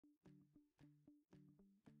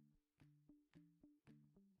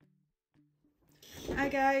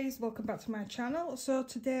guys, welcome back to my channel. So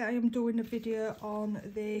today I am doing a video on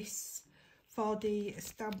this 4D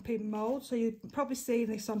stamping mould. So you've probably seen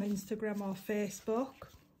this on Instagram or Facebook.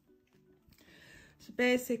 So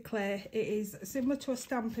basically it is similar to a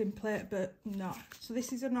stamping plate but not. So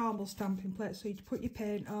this is a normal stamping plate, so you put your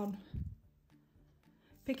paint on,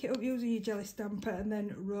 pick it up using your jelly stamper and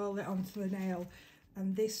then roll it onto the nail.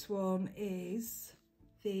 And this one is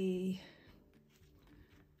the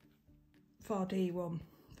 4D one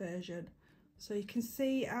version. So you can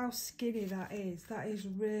see how skinny that is. That is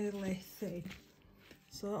really thin.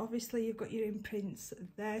 So obviously you've got your imprints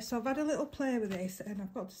there. So I've had a little play with this and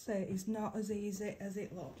I've got to say it's not as easy as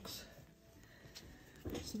it looks.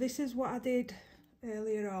 So this is what I did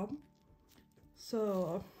earlier on.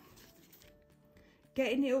 So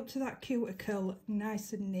getting it up to that cuticle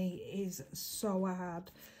nice and neat is so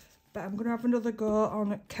hard. But I'm going to have another go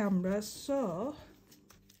on camera. So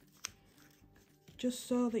just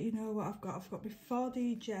so that you know what I've got my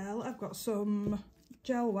 4D gel, I've got some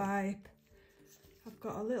gel wipe, I've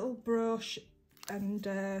got a little brush and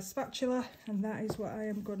a spatula, and that is what I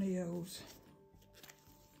am going to use.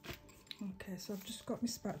 Okay, so I've just got my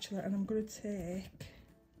spatula and I'm going to take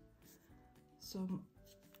some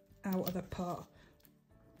out of the pot.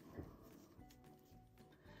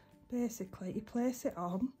 Basically you place it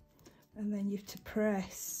on and then you have to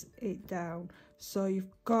press it down. So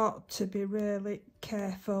you've got to be really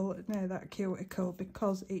careful near that cuticle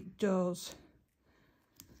because it does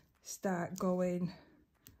start going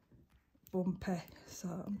bumpy. So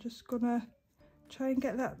I'm just gonna try and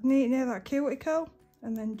get that neat near that cuticle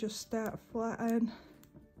and then just start flatten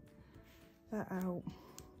that out.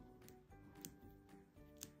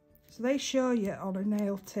 So they show you on a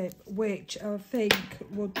nail tip, which I think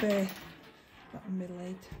would be my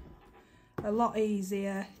lid. A lot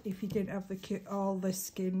easier if you didn't have all the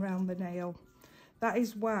skin around the nail. That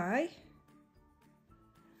is why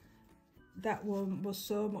that one was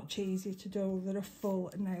so much easier to do than a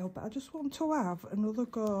full nail. But I just want to have another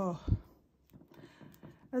go.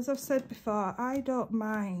 As I've said before, I don't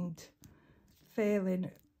mind failing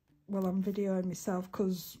while I'm videoing myself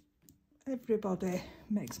because everybody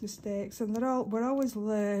makes mistakes and we're always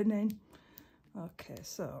learning. Okay,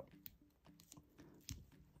 so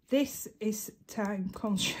this is time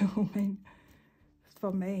consuming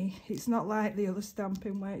for me. It's not like the other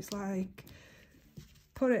stamping where it's like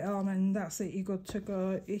put it on and that's it, you're good to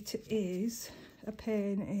go. It is a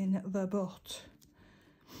pain in the butt.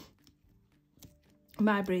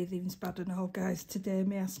 My breathing's bad and all guys today.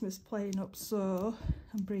 My asthma's playing up, so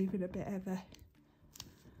I'm breathing a bit heavy.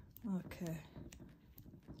 Okay,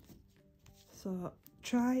 so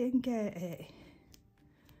try and get it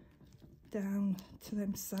down to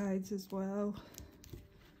them sides as well.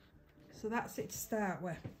 So that's it to start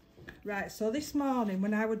with. Right, so this morning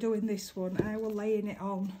when I was doing this one, I was laying it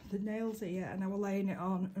on the nails here and I was laying it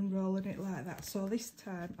on and rolling it like that. So this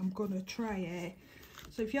time I'm going to try it.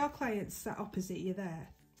 So if your client's sat opposite you there,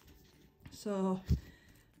 so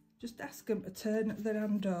just ask them to turn their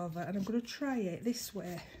hand over and I'm going to try it this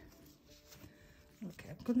way. Okay,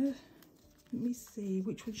 I'm going to, let me see,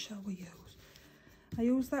 which one shall we use? I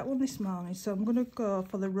used that one this morning, so I'm going to go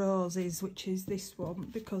for the roses, which is this one,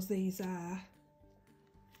 because these are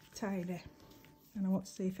tiny and I want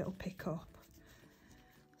to see if it'll pick up.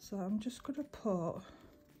 So I'm just going to put,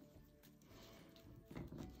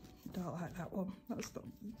 I don't like that one, that's not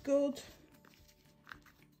good.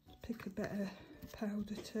 Pick a bit of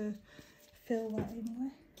powder to fill that in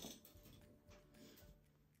with.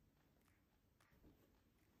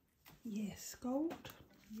 Yes, gold.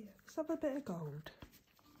 Yeah, let's have a bit of gold.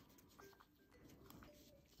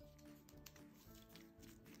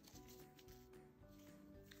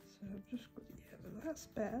 So I've just got, yeah, but that's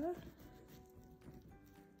better.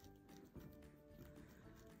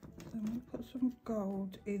 So I'm going to put some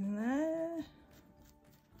gold in there.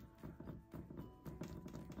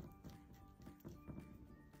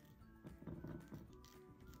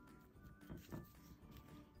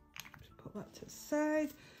 Just put that to the side.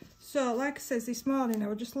 So like I said this morning, I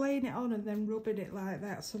was just laying it on and then rubbing it like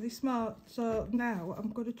that. So so now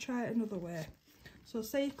I'm going to try it another way. So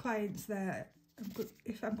say your client's there,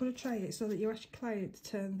 I'm going to try it so that you ask your client to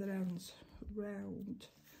turn their hands round.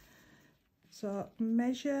 So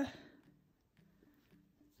measure,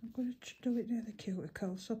 I'm going to do it near the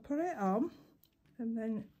cuticle. So put it on and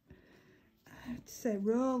then I have to say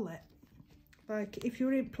roll it. Like if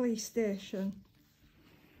you're in police station.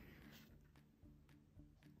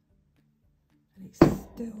 It's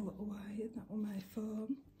still white, that on my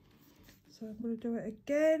phone. So I'm going to do it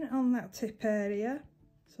again on that tip area.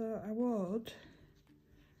 So I would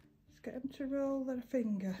Just get them to roll their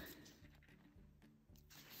finger.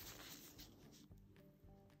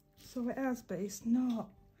 So it has, but it's not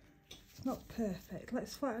perfect.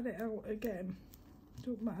 Let's flatten it out again.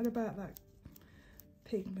 Don't matter about that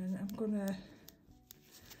pigment. I'm gonna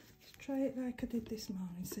just try it like I did this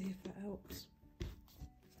morning, see if that helps.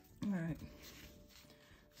 Right,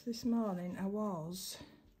 so this morning I was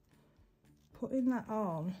putting that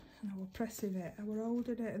on and I was pressing it. I was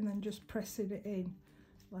holding it and then just pressing it in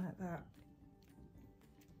like that.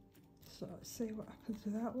 So let's see what happens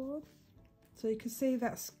with that one. So you can see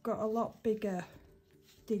that's got a lot bigger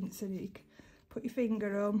dints in it. You can put your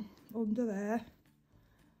finger on under there,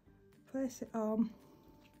 place it on,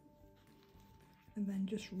 and then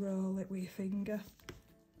just roll it with your finger.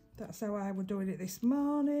 That's how I was doing it this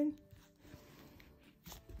morning.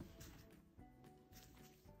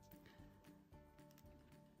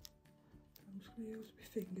 I'm just going to use my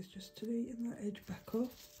fingers just to neaten that edge back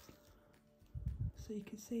up so you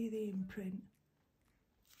can see the imprint.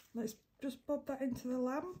 Let's just bob that into the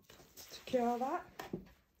lamp to cure that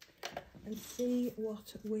and see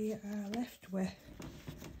what we are left with.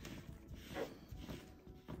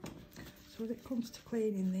 So when it comes to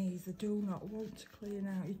cleaning these, they do not want to clean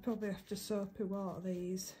out. You'd probably have to soapy water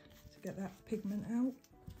these to get that pigment out.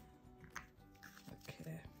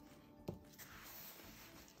 Okay.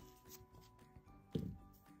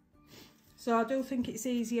 So I do think it's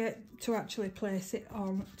easier to actually place it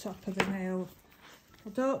on top of the nail. I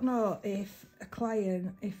don't know if a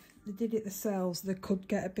client, if they did it themselves, they could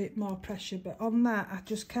get a bit more pressure, but on that I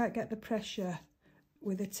just can't get the pressure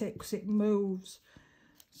with the tip because it moves.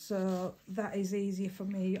 So that is easier for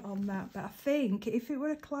me on that. But I think if it were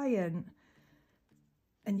a client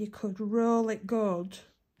and you could roll it good,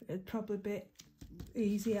 it'd probably be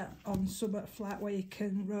easier on somewhat flat where you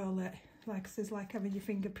can roll it. Like I says, like having your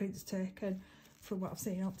fingerprints taken from what I've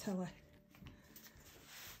seen on telly.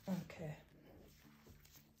 Okay.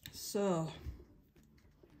 So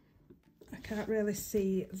I can't really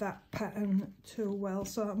see that pattern too well,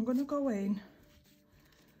 so I'm going to go in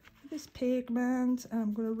with this pigment and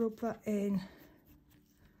I'm going to rub that in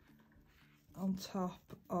on top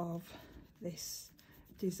of this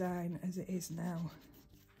design as it is now.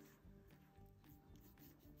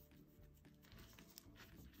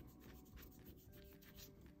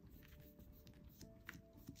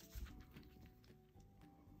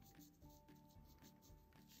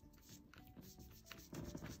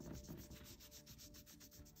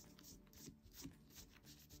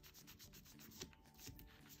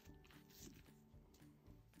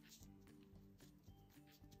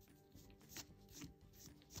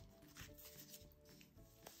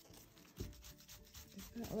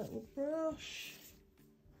 That little brush.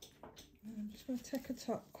 I'm just going to take a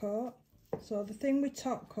top coat. So the thing with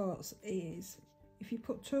top coats is if you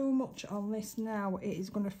put too much on this now, it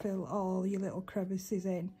is going to fill all your little crevices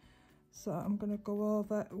in. So I'm going to go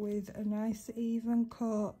over with a nice even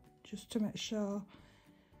coat just to make sure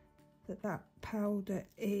that that powder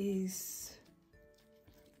is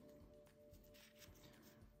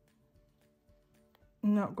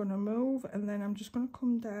not going to move, and then I'm just going to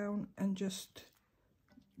come down and just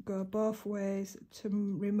go both ways to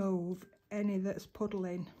remove any that's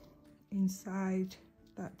puddling inside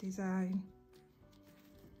that design.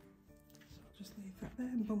 So I'll just leave that there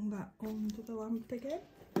and bung that under the lamp again.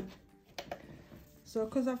 So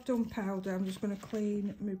because I've done powder, I'm just going to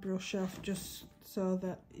clean my brush off just so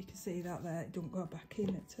that you can see that there, it don't go back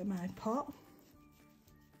into my pot.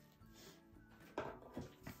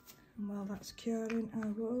 And while that's curing, I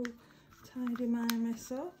will tidy my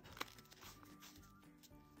mess up.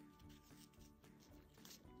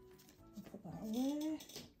 Away,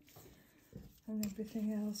 and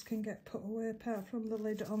everything else can get put away apart from the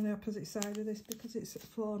lid on the opposite side of this because it's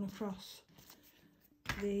flown across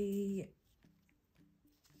the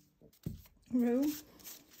room.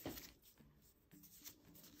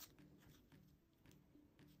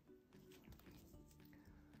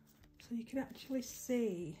 So you can actually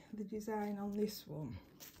see the design on this one,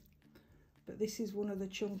 but this is one of the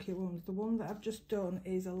chunky ones. The one that I've just done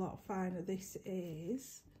is a lot finer. This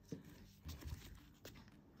is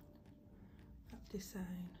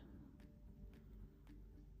design.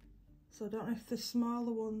 So I don't know if the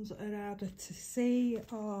smaller ones are harder to see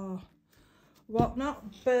or whatnot,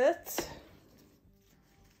 but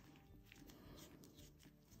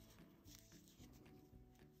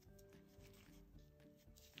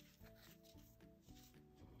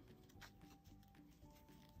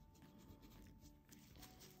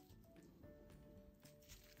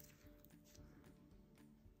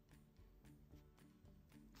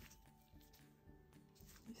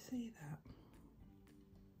you see that?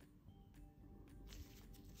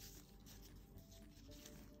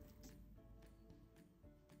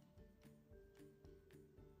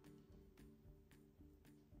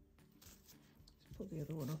 put the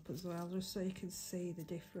other one up as well, just so you can see the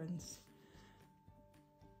difference.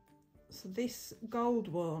 So this gold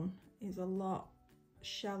one is a lot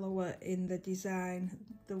shallower in the design.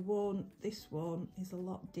 This one is a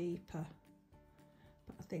lot deeper.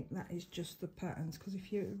 But I think that is just the patterns, because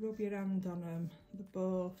if you rub your hand on them,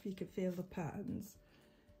 both, you can feel the patterns.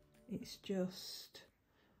 It's just,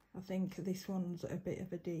 I think this one's a bit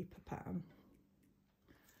of a deeper pattern.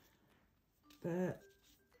 But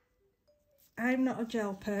I'm not a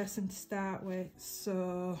gel person to start with,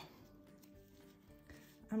 so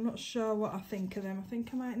I'm not sure what I think of them. I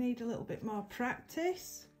think I might need a little bit more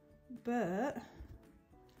practice, but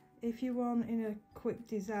if you want in a quick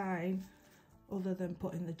design other than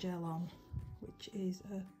putting the gel on, which is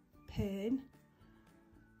a pain,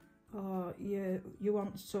 or you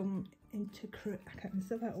want some I can't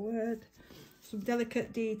say that word, some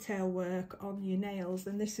delicate detail work on your nails,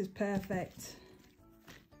 then this is perfect.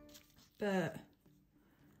 But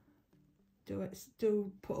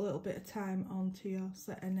do put a little bit of time onto your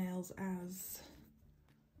set of nails, as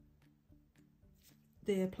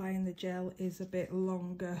the applying the gel is a bit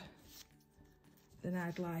longer than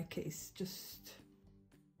I'd like. It's just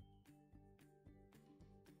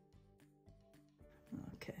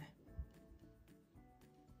okay.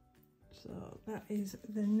 So that is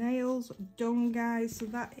the nails done, guys. So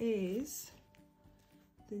that is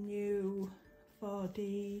the new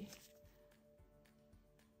 4D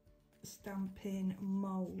stamping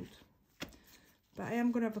mould. But I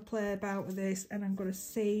am going to have a play about with this, and I'm going to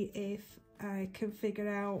see if I can figure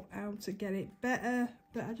out how to get it better.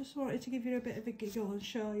 But I just wanted to give you a bit of a giggle and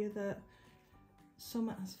show you that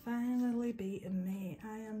summer has finally beaten me.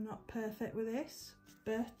 I am not perfect with this,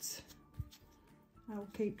 but I'll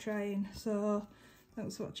keep trying. So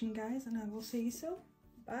thanks for watching, guys, and I will see you soon.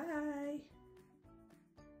 Bye.